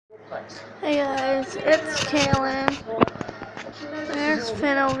Hey guys, it's Kaylin. There's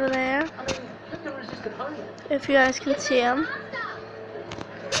Finn over there. If you guys can see him.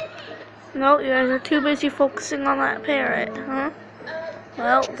 No, you guys are too busy focusing on that parrot, huh?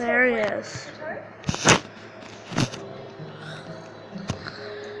 Well, there he is.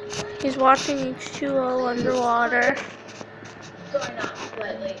 He's watching H2O underwater. Going up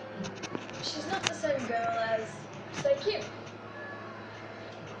lately. She's not the same girl as, say, Kim.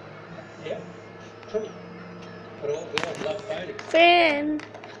 Yeah, true. But all girls love fighting. Finn,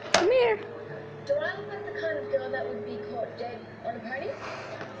 come here. Do I look like the kind of girl that would be caught dead on a pony?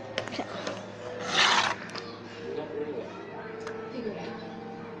 Not really. Figure it out.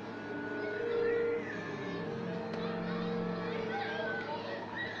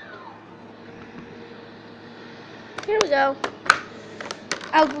 Here we go.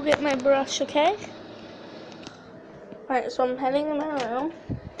 I'll go get my brush, okay? Alright, so I'm heading in my room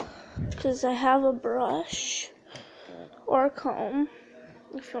because I have a brush or a comb,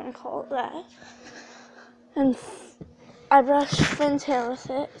 if you want to call it that. And I brush Finn's hair with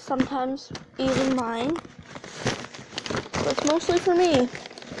it, sometimes even mine. But it's mostly for me.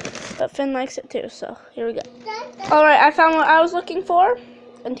 But Finn likes it too, so here we go. Alright, I found what I was looking for,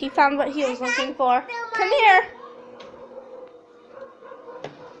 and he found what he was looking for. Come here.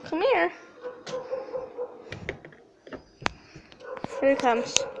 Come here. Here he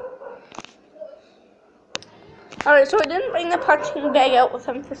comes. Alright, so I didn't bring the punching bag out with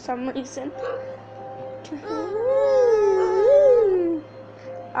him for some reason.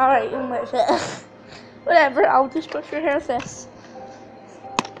 Alright, you can lift it. Whatever, I'll just brush your hair with this.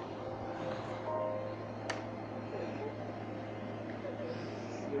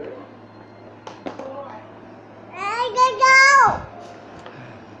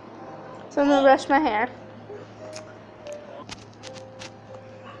 So I'm gonna brush my hair.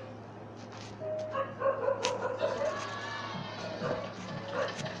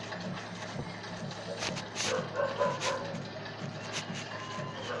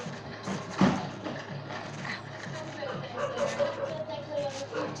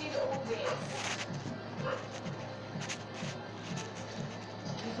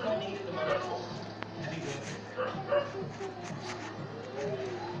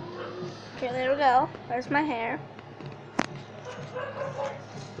 Okay, there we go. There's my hair.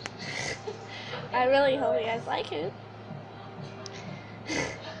 I really hope you guys like it.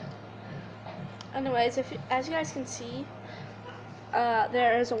 Anyways, as you guys can see,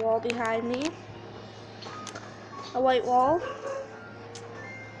 there is a wall behind me. A white wall.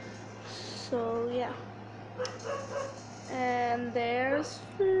 So, yeah. And there's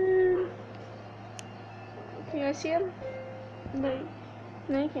Finn. Can you guys see him? No,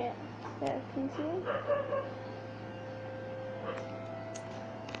 you can't. There, can you see him?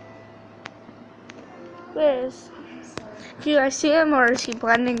 Where is? Do you guys see him, or is he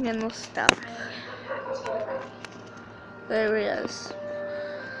blending in with stuff? There he is.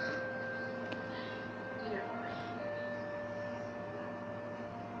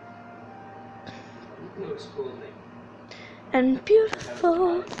 And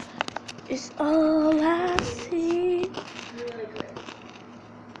beautiful is all I see.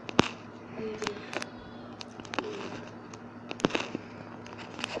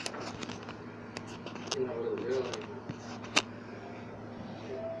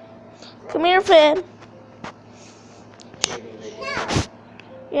 Come here, Finn. No.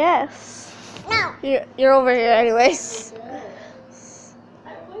 Yes. No. You're over here anyways.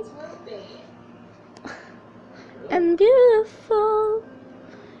 I always will be. And beautiful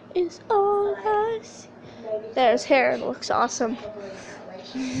is all I see. There's hair. It looks awesome.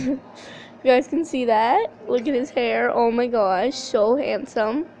 You guys can see that. Look at his hair. Oh my gosh, so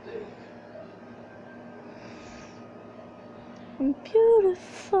handsome. And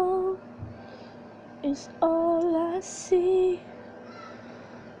beautiful is all I see.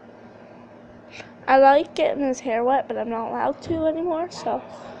 I like getting his hair wet, but I'm not allowed to anymore, so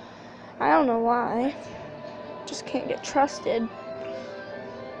I don't know why. Just can't get trusted.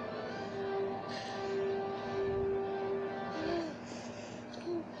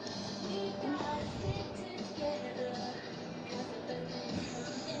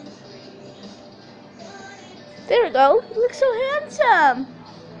 There we go. You look so handsome.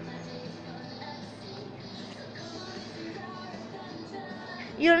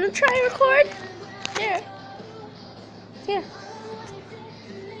 You wanna try and record? Here. Here.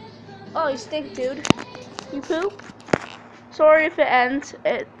 Oh, you stink, dude. You poop? Sorry if it ends.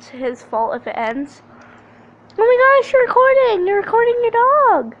 It's his fault if it ends. Oh my gosh, you're recording. You're recording your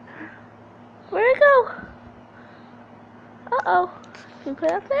dog. Where'd it go? Uh-oh. Can you put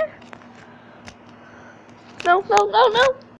it up there? No, no, no, no.